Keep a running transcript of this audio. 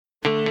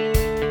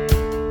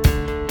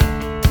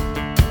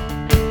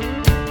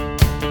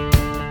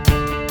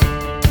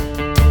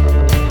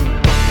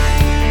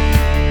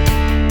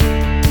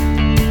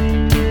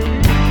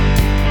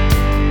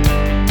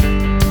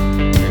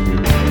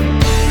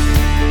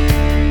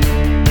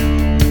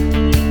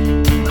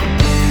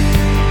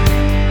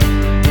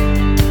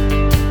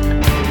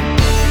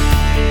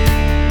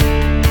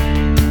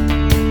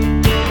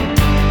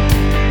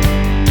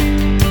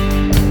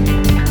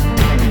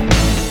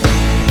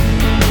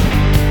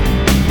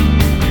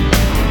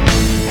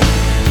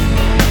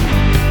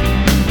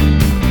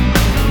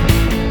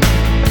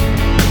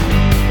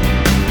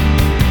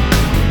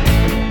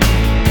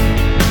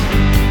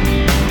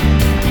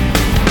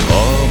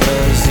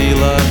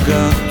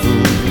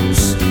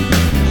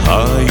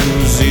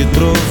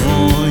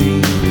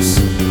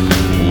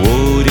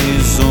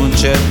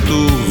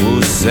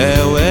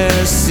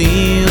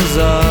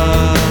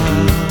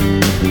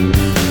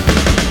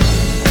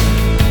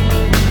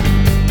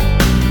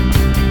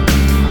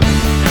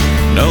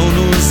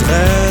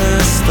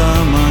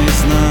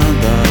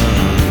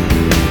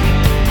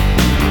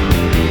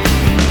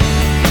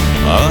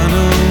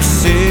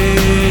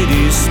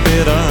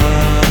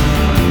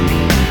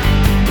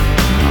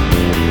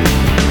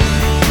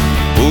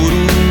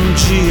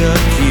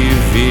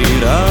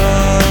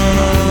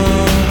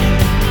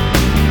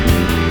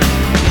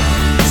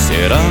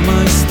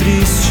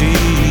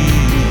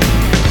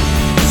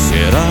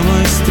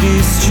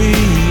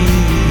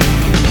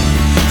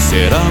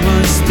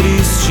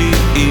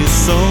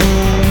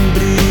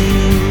sombrio.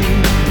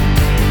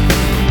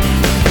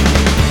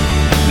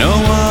 Não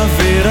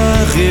haverá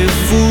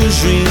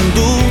refúgio,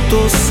 indulto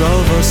ou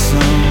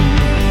salvação,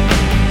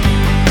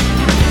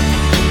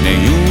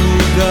 nenhum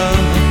lugar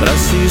pra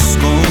se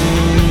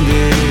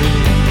esconder.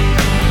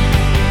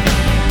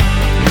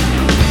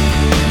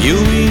 E o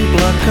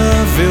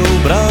implacável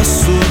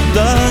braço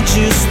da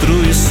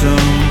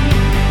destruição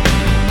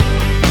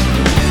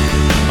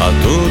a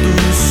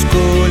todos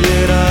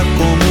colherá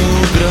como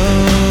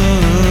grãos.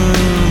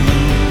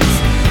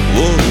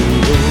 Oh,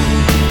 oh.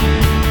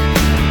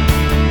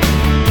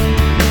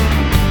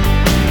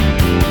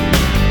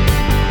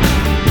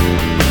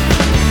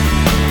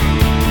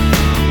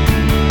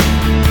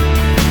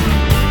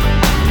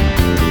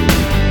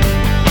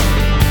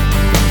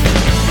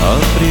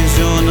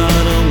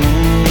 Aprisionaram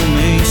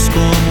homens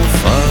como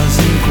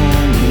fazem com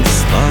os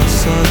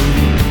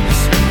pássaros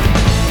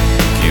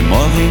que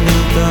morrem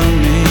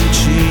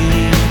lentamente,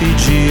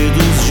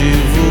 impedidos de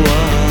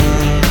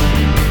voar.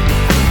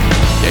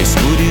 E a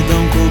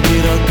escuridão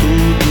cobrirá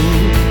tudo,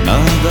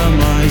 nada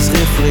mais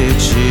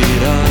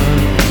refletirá.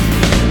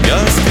 E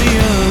as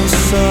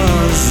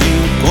crianças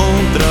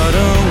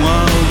encontrarão a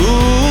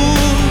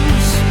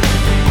luz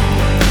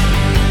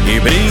e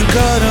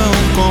brincarão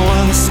com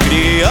as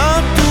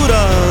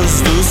criaturas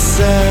do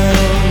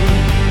céu.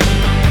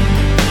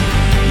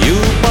 E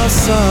o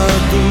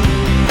passado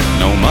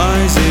não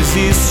mais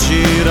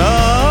existirá,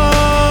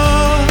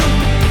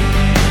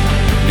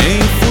 nem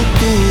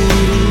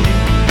futuro,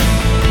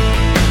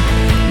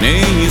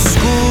 nem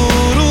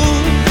escuro,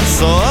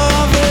 só